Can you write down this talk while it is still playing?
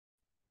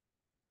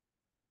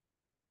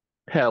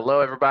Hello,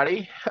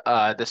 everybody.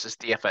 This is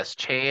DFS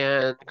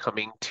Chan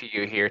coming to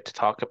you here to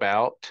talk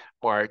about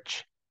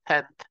March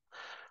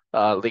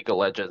 10th, League of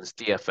Legends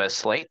DFS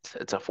Slate.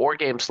 It's a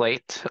four-game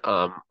slate.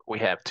 We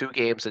have two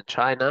games in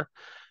China,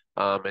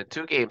 and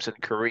two games in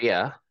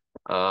Korea.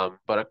 But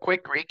a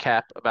quick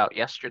recap about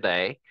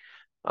yesterday.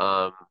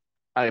 Um,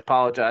 I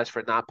apologize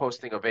for not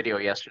posting a video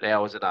yesterday. I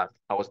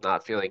was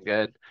not feeling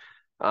good.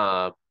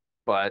 Um,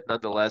 but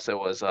nonetheless, it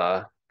was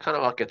kind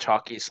of like a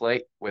chalky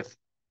slate with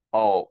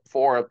all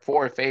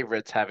four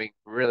favorites having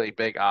really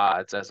big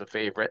odds as a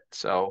favorite.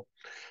 So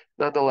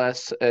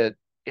nonetheless, it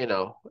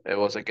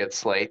was a good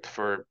slate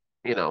for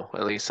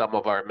at least some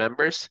of our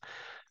members.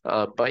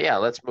 But yeah,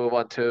 let's move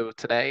on to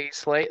today's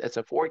slate. It's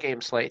a four-game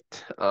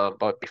slate.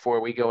 But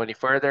before we go any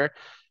further,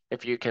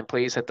 if you can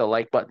please hit the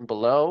like button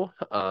below,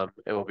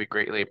 it will be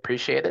greatly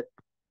appreciated.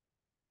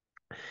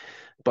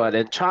 But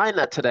in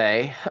China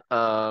today,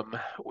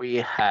 we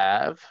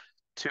have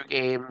two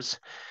games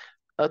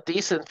of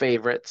decent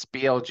favorites.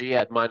 BLG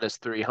at minus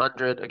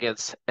 300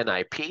 against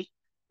NIP,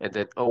 and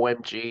then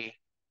OMG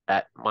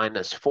at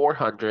minus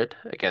 400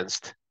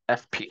 against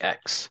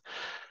FPX.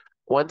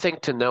 One thing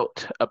to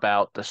note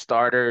about the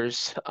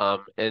starters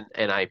in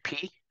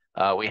NIP,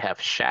 we have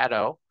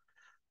Shadow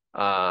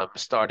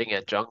starting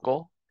at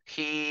jungle.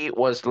 He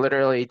was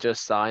literally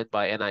just signed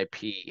by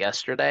NIP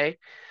yesterday,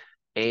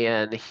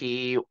 and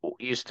he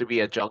used to be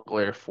a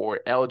jungler for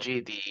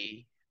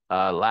LGD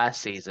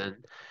last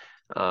season.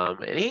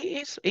 And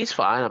he's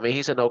fine. I mean,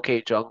 he's an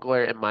okay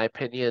jungler in my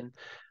opinion.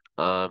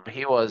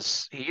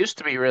 He used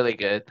to be really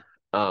good.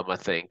 I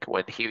think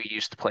when he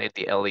used to play at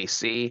the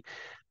LEC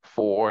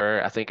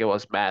for I think it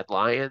was Mad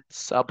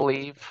Lions, I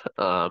believe.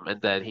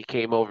 And then he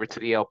came over to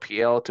the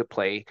LPL to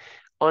play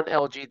on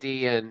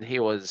LGD, and he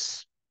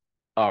was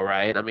all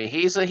right. I mean,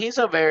 he's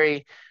a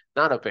very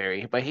not a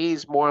very, but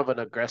he's more of an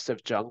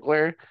aggressive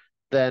jungler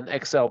than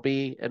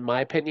XLB in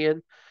my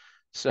opinion.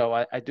 So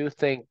I do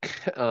think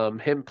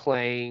him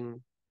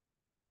playing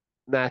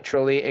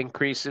naturally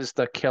increases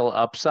the kill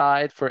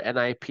upside for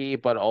NIP,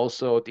 but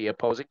also the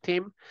opposing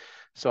team.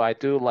 So I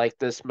do like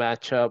this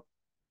matchup,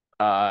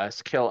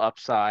 skill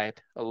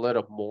upside a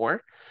little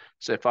more.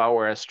 So if I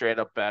were a straight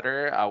up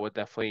better, I would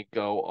definitely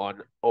go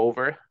on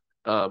over,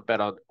 bet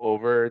on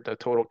over the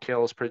total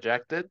kills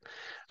projected.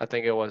 I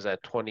think it was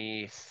at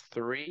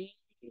 23,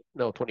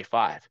 no,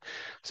 25.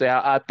 So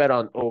yeah, I bet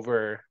on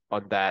over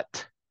on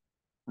that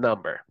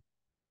number.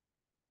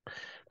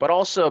 But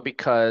also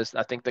because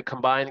I think the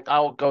combined,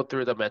 I'll go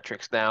through the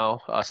metrics now,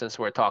 since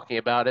we're talking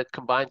about it.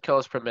 Combined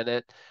kills per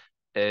minute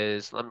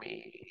is, let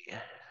me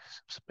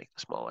make it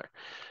smaller.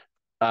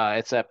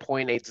 It's at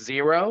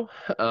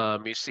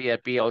 0.80. You see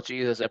at BLG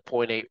is at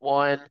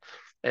 0.81,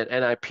 and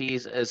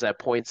NIP's is at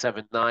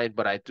 0.79,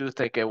 but I do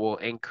think it will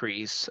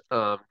increase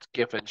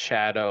given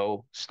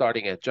Shadow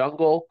starting at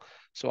jungle.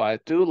 So I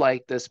do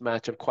like this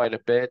matchup quite a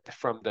bit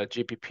from the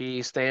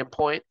GPP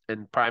standpoint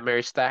and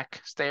primary stack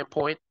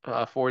standpoint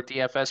for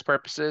DFS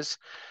purposes.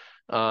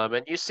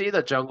 And you see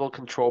the jungle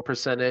control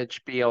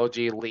percentage,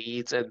 BLG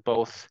leads in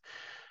both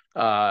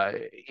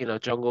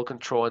jungle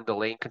control and the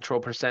lane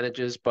control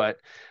percentages, but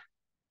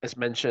as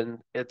mentioned,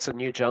 it's a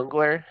new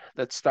jungler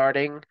that's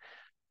starting.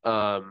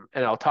 And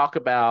I'll talk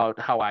about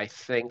how I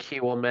think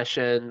he will mesh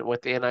in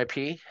with the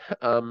NIP,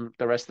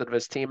 the rest of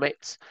his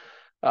teammates.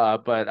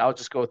 But I'll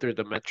just go through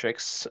the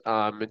metrics.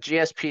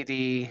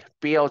 GSPD,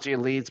 BLG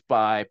leads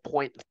by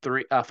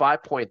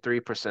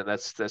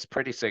 5.3%. That's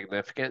pretty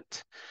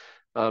significant.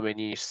 And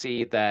you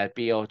see that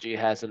BLG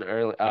has an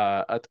early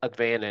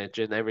advantage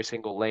in every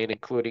single lane,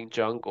 including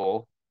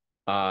jungle,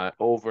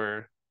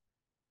 over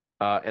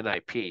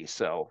NIP.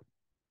 So.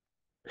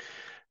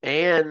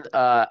 And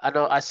I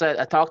know I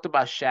talked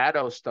about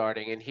Shadow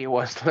starting, and he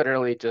was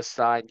literally just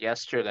signed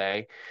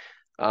yesterday.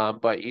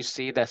 But you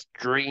see that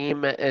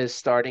Dream is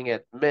starting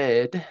at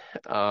mid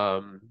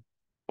um,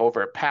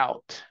 over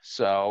Pout.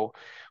 So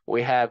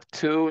we have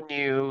two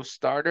new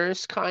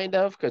starters, kind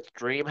of, because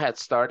Dream had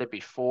started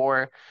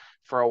before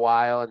for a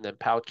while, and then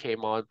Pout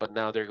came on, but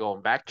now they're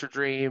going back to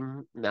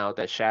Dream. Now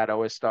that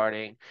Shadow is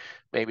starting,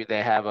 maybe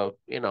they have a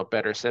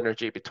better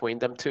synergy between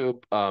them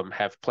two.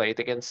 Have played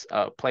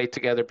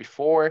together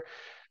before.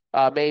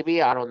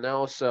 Maybe, I don't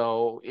know.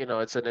 So,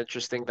 it's an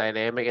interesting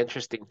dynamic,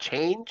 interesting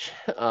change.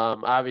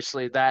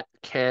 Obviously, that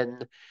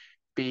can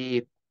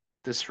be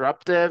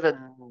disruptive and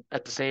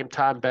at the same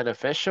time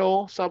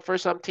beneficial for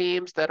some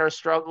teams that are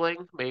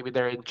struggling. Maybe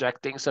they're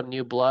injecting some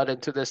new blood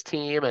into this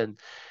team, and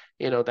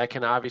that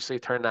can obviously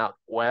turn out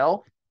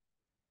well.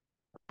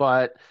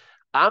 But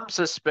I'm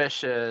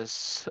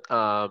suspicious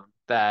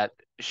that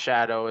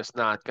Shadow is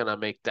not going to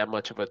make that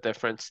much of a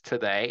difference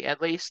today,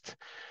 at least.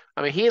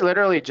 I mean, he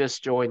literally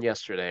just joined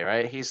yesterday,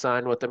 right? He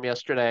signed with them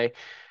yesterday.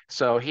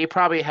 So he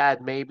probably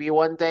had maybe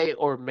one day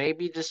or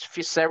maybe just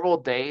several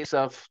days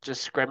of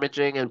just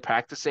scrimmaging and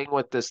practicing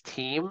with this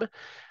team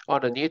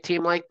on a new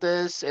team like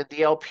this in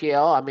the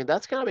LPL. I mean,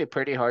 that's going to be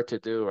pretty hard to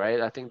do,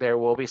 right? I think there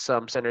will be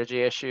some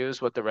synergy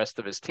issues with the rest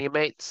of his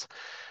teammates.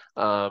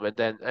 And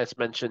then as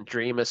mentioned,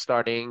 Dream is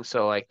starting.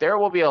 So like there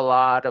will be a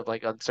lot of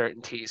like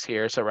uncertainties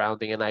here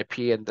surrounding an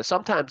IP, and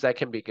sometimes that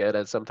can be good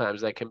and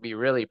sometimes that can be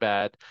really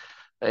bad.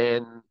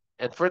 And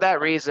and for that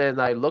reason,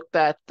 I looked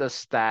at the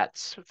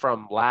stats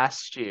from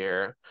last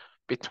year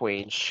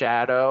between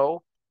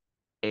Shadow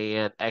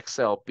and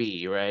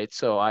XLB, right?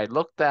 So I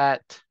looked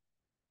at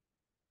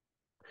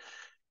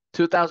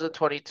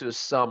 2022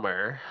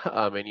 summer,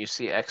 and you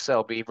see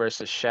XLB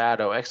versus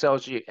Shadow.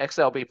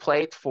 XLB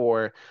played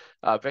for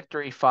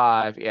Victory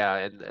 5, yeah,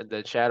 and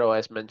then Shadow,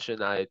 as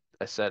mentioned, I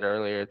said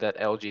earlier that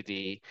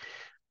LGD,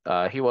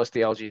 he was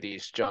the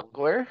LGD's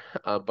jungler,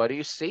 but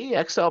you see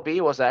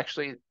XLB was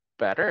actually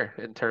better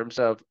in terms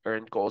of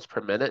earned goals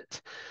per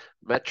minute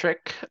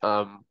metric.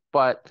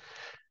 But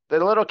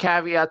the little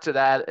caveat to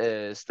that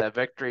is that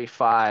Victory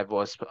 5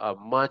 was a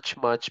much,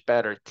 much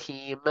better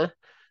team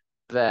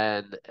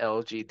than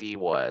LGD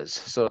was.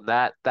 So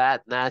that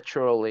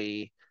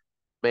naturally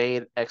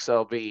made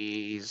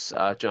XLB's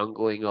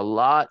jungling a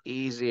lot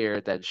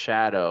easier than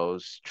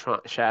Shadow's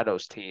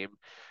team,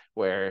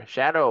 where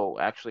Shadow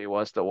actually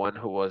was the one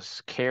who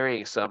was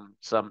carrying some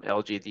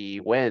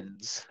LGD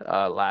wins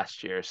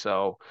last year.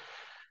 So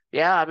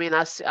yeah, I mean,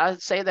 I'd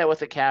say that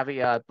with a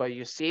caveat, but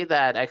you see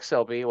that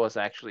XLB was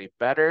actually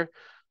better.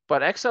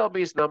 But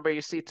XLB's number,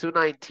 you see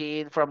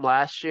 219 from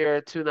last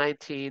year,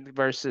 219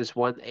 versus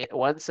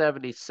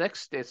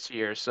 176 this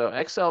year. So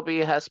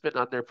XLB has been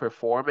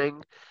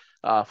underperforming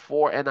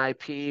for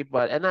NIP,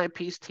 but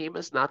NIP's team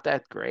is not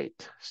that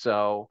great.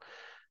 So,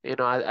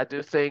 I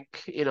do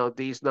think,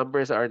 these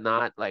numbers are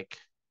not like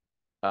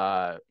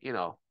uh, you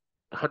know,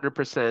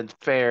 100%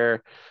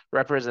 fair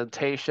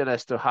representation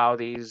as to how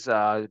these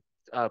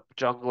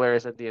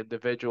junglers and the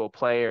individual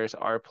players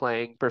are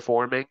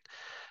performing,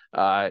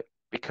 uh,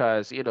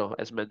 because,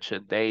 as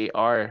mentioned, they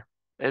are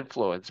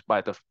influenced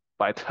by the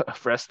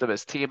rest of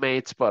his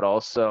teammates, but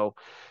also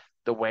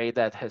the way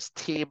that his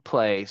team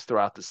plays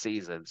throughout the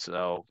season.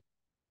 So,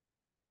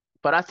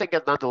 but I think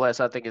nonetheless,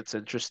 I think it's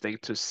interesting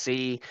to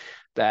see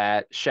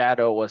that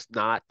Shadow was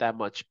not that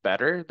much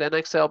better than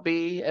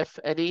XLB, if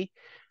any,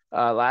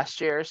 last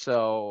year.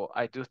 So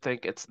I do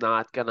think it's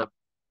not gonna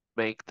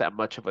make that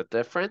much of a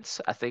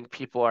difference. I think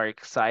people are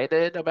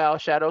excited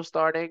about Shadow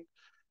starting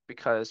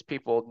because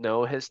people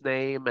know his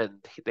name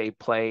and they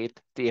played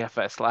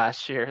DFS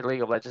last year,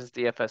 League of Legends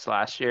DFS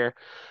last year.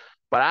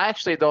 But I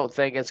actually don't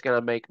think it's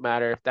gonna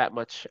matter that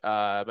much.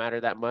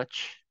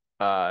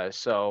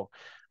 So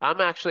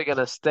I'm actually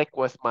gonna stick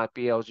with my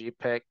BLG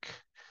pick.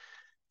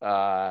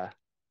 Uh,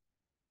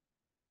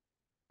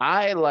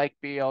 I like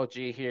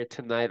BLG here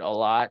tonight a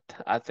lot.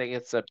 I think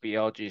it's a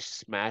BLG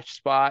smash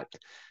spot,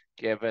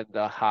 given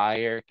the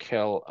higher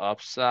kill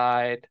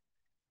upside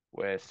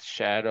with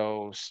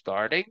Shadow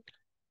starting.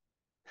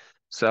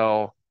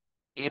 So,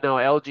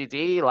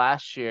 LGD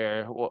last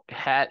year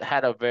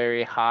had a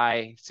very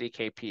high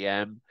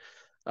CKPM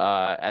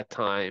at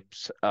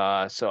times.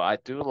 So I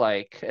do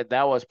like, and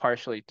that was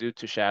partially due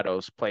to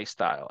Shadow's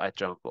playstyle at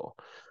jungle.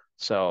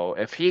 So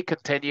if he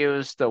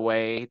continues the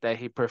way that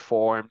he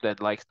performed and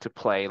likes to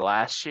play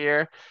last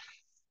year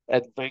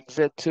and brings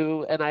it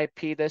to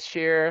NIP this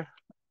year,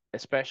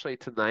 especially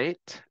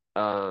tonight,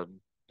 I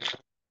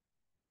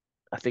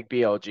think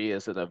BLG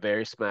is in a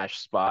very smash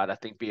spot. I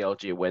think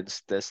BLG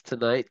wins this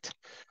tonight.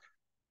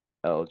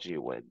 LG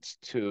wins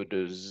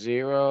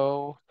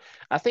 2-0.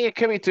 I think it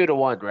could be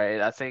 2-1, right?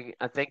 I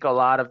think a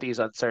lot of these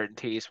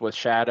uncertainties with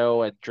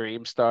Shadow and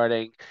Dream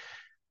starting,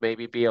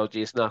 maybe BLG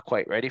is not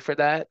quite ready for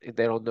that.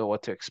 They don't know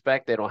what to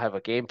expect. They don't have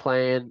a game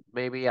plan.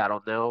 Maybe I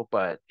don't know,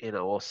 but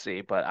we'll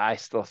see. But I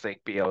still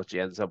think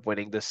BLG ends up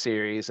winning the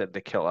series, and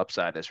the kill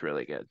upside is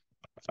really good.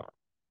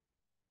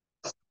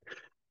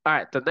 All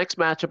right, the next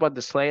matchup on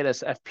the slate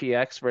is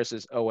FPX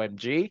versus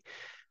OMG.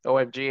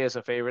 OMG is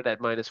a favorite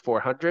at minus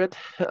 400.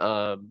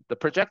 The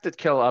projected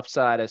kill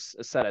upside is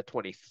set at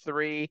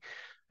 23,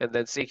 and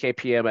then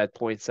CKPM at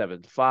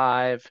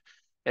 0.75.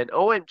 And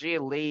OMG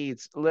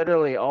leads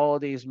literally all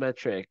these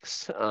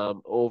metrics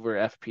over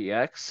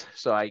FPX.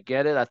 So I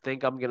get it. I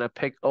think I'm going to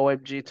pick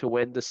OMG to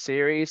win the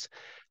series.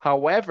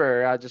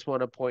 However, I just want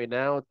to point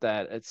out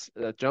that it's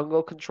the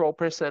jungle control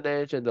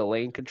percentage and the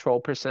lane control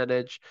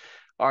percentage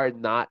are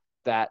not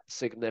that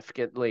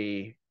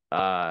significantly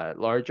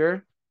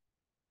larger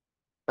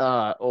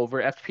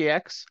over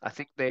FPX. I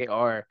think they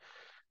are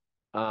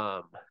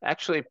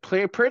actually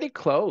pretty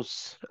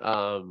close,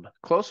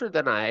 closer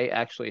than I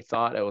actually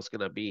thought it was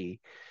gonna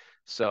be.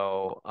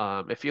 So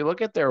if you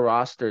look at their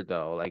roster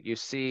though, like you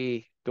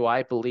see, do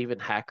I believe in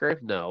Hacker?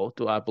 No.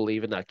 Do I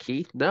believe in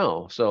Aki?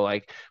 No. So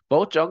like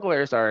both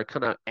junglers are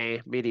kind of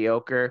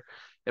mediocre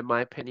in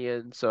my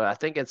opinion. So I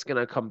think it's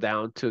gonna come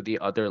down to the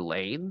other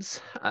lanes.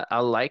 I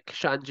like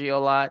Shanji a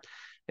lot.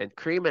 And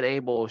Cream and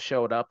Abel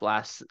showed up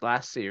last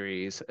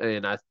series,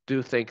 and I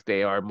do think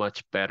they are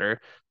much better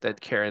than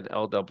Karen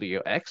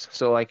LWX.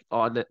 So like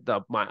on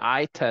my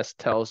eye test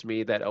tells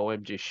me that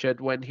OMG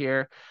should win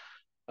here.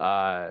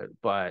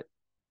 But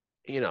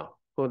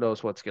who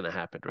knows what's going to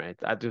happen, right?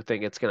 I do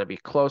think it's going to be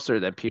closer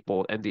than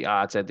people and the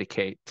odds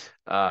indicate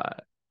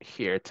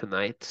here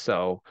tonight.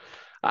 So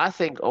I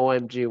think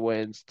OMG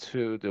wins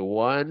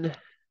 2-1.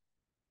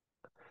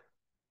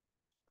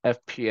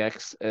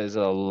 FPX is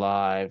a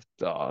live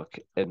dog,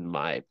 in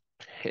my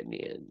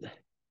opinion,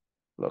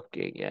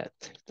 looking at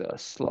the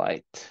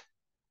slight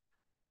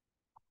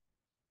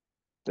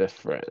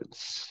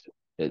difference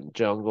in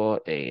jungle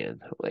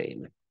and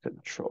lane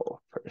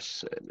control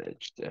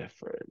percentage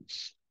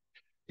difference.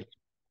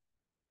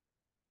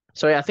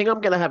 So yeah, I think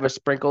I'm gonna have a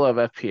sprinkle of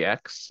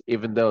FPX,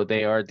 even though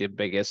they are the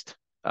biggest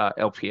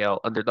LPL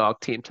underdog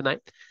team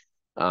tonight.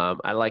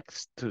 I like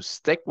to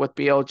stick with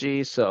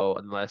BLG, so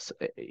unless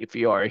if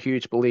you are a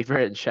huge believer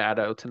in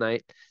Shadow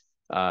tonight,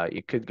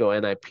 you could go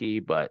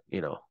NIP, but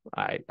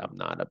I'm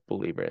not a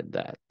believer in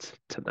that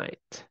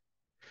tonight.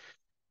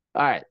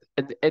 All right.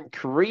 In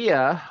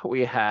Korea,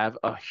 we have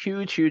a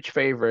huge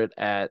favorite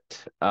at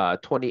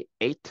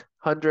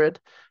 2,800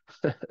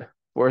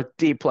 for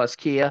D plus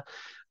Kia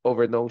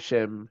over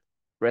Noshim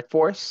Red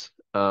Force.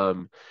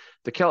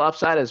 The kill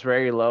upside is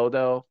very low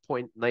though,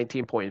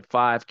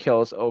 19.5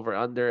 kills over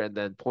under, and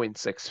then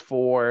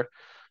 0.64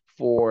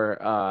 for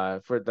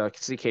the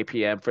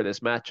CKPM for this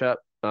matchup.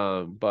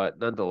 But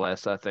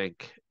nonetheless, I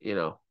think,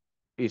 you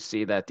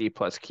see that D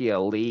plus Kia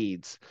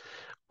leads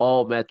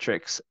all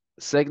metrics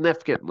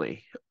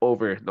significantly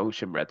over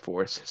Notion Red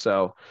Force.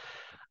 So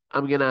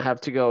I'm gonna have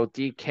to go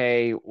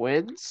DK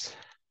wins,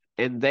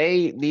 and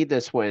they need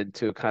this win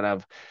to kind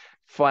of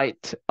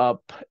fight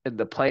up in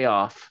the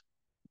playoff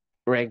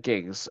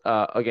rankings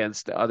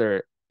against the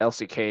other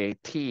LCK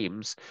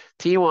teams.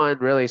 T1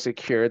 really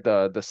secured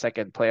the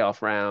second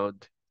playoff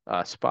round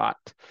spot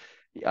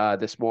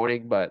this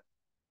morning, but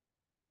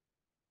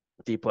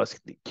D plus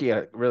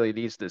Kia really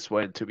needs this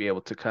win to be able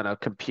to kind of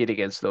compete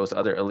against those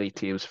other elite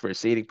teams for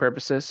seeding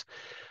purposes.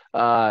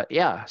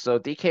 Yeah, so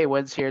DK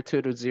wins here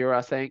 2-0,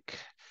 I think.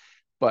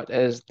 But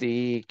is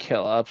the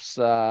kill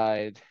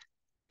upside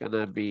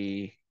gonna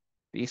be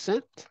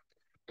decent?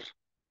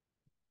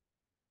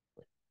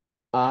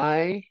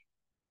 I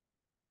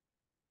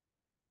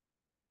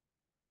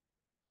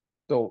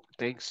don't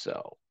think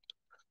so.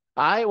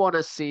 I want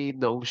to see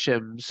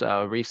Noshim's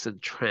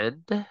recent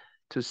trend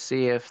to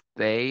see if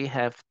they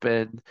have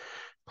been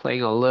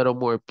playing a little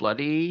more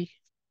bloody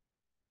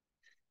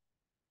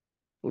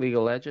League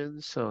of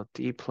Legends. So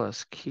D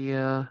plus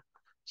Kia.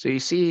 So you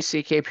see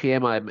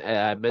CKPM,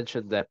 I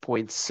mentioned that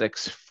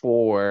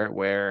 0.64,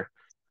 where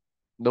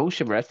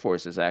Notion Red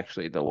Force is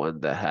actually the one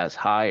that has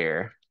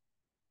higher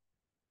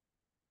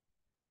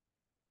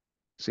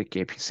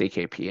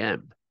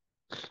CKPM.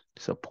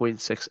 So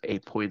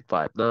 0.68,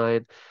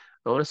 0.59.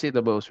 I want to see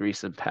the most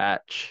recent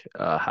patch,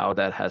 how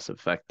that has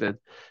affected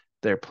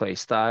their play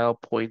style.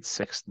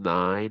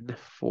 0.69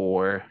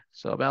 for,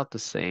 so about the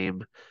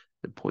same,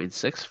 and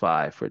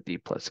 0.65 for D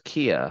plus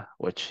Kia,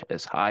 which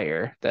is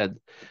higher than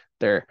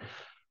their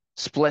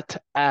split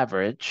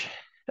average.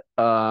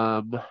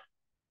 Um,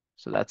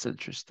 so that's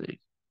interesting.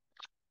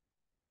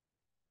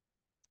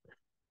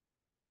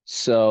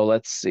 So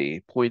let's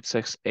see,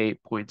 0.68,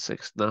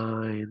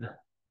 0.69.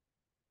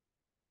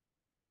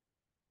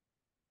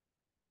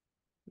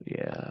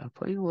 Yeah,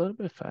 playing a little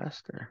bit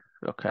faster.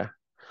 Okay.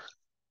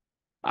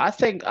 I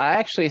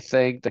actually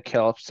think the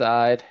kill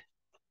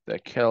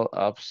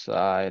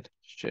upside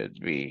should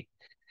be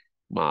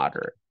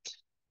moderate.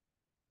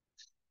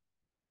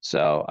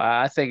 So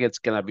I think it's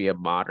gonna be a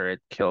moderate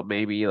kill,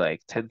 maybe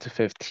like 10 to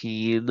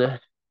 15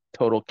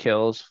 total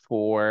kills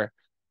for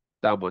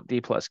Downwood D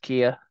plus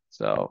Kia.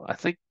 So I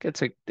think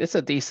it's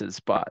a decent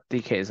spot.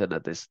 DK is in a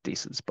this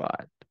decent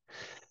spot.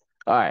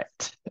 All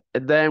right.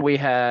 And then we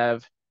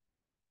have,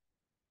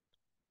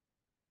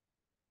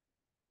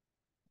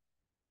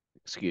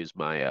 excuse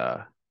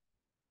my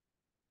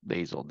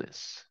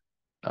nasalness.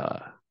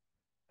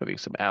 Having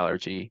some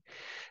allergy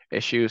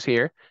issues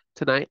here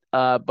tonight.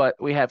 But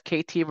we have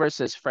KT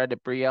versus Fred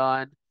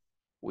Brion.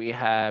 We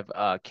have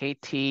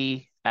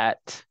KT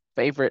at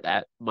favorite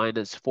at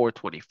minus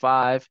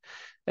 425,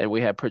 and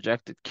we have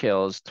projected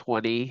kills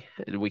 20,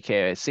 and we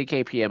can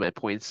CKPM at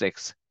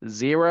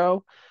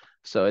 0.60.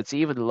 So it's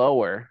even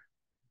lower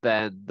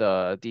than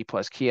the D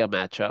plus Kia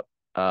matchup,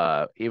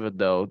 even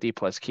though D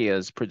plus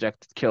Kia's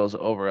projected kills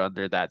over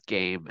under that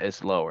game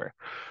is lower.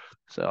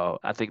 So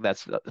I think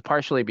that's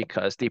partially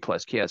because D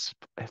plus Kia's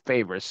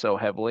favors so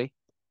heavily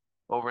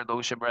over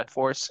Notion Red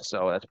Force,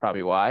 so that's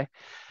probably why.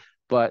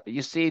 But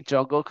you see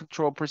jungle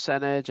control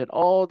percentage and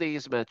all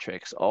these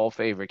metrics all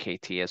favor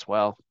KT as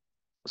well.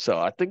 So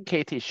I think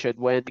KT should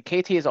win.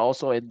 KT is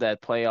also in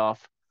that playoff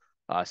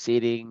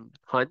seeding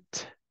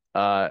hunt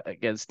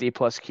against D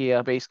plus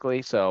Kia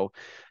basically. So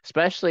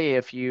especially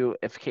if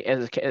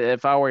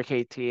I were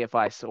KT, if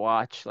I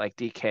watch like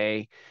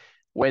DK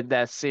win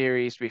that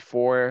series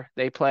before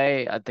they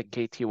play, I think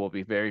KT will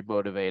be very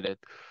motivated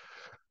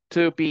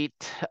to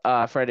beat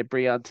Freddie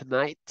Brion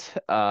tonight.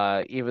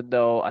 Even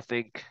though I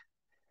think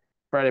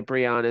Freddie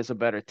Brion is a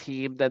better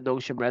team than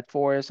Notion Red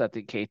Force, I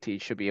think KT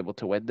should be able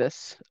to win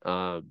this.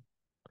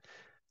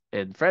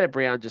 And Freddie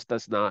Brion just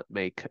does not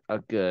make a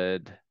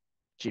good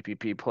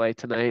GPP play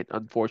tonight,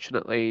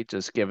 unfortunately,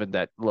 just given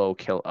that low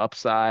kill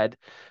upside,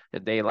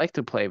 and they like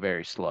to play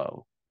very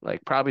slow.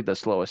 like probably the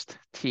slowest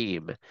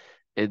team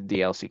in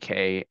the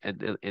LCK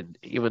and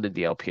even in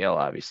the LPL,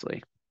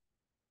 obviously.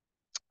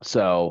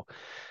 So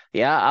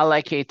yeah, I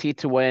like KT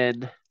to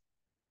win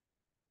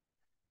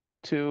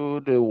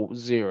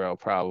 2-0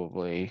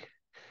 probably.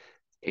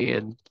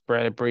 And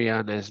Brad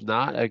Breon is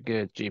not a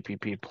good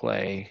GPP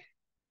play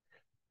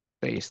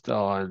based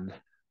on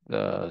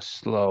the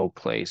slow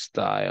play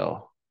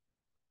style.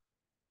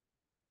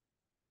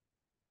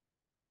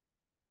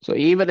 So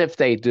even if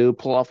they do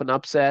pull off an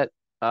upset,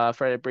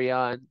 Fred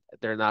Brian,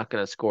 they're not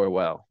going to score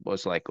well,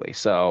 most likely.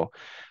 So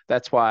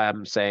that's why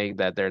I'm saying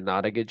that they're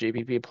not a good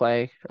GPP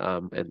play.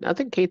 And I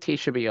think KT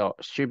should be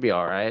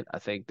all right. I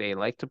think they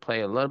like to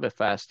play a little bit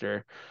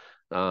faster.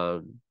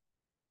 Um,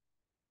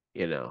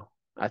 you know,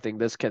 I think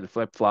this can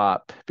flip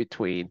flop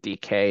between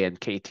DK and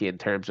KT in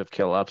terms of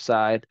kill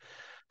upside.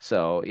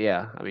 So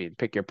yeah, I mean,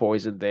 pick your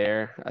poison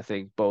there. I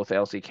think both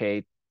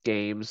LCK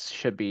games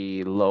should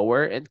be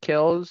lower in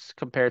kills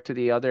compared to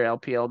the other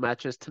LPL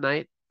matches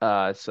tonight.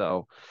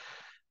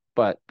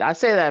 But I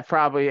say that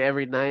probably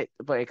every night,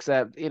 but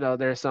except,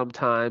 there's some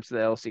times the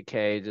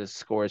LCK just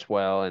scores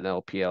well and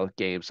LPL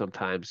games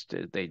sometimes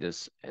they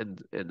just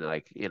end in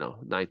like,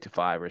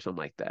 9-5 or something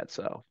like that.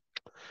 So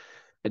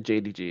and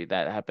JDG,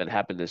 that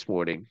happened this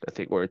morning, I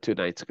think, or 2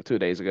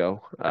 days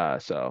ago.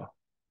 So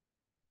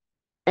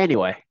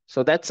anyway,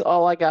 so that's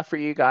all I got for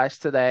you guys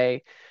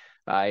today.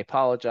 I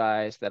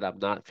apologize that I'm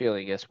not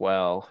feeling as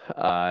well.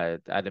 I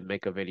didn't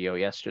make a video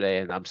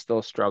yesterday and I'm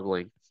still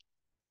struggling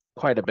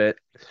quite a bit,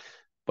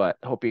 but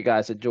hope you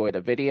guys enjoyed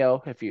the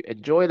video. If you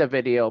enjoyed the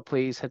video,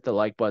 please hit the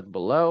like button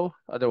below.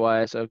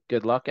 Otherwise,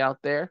 good luck out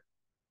there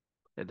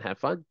and have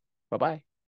fun. Bye bye.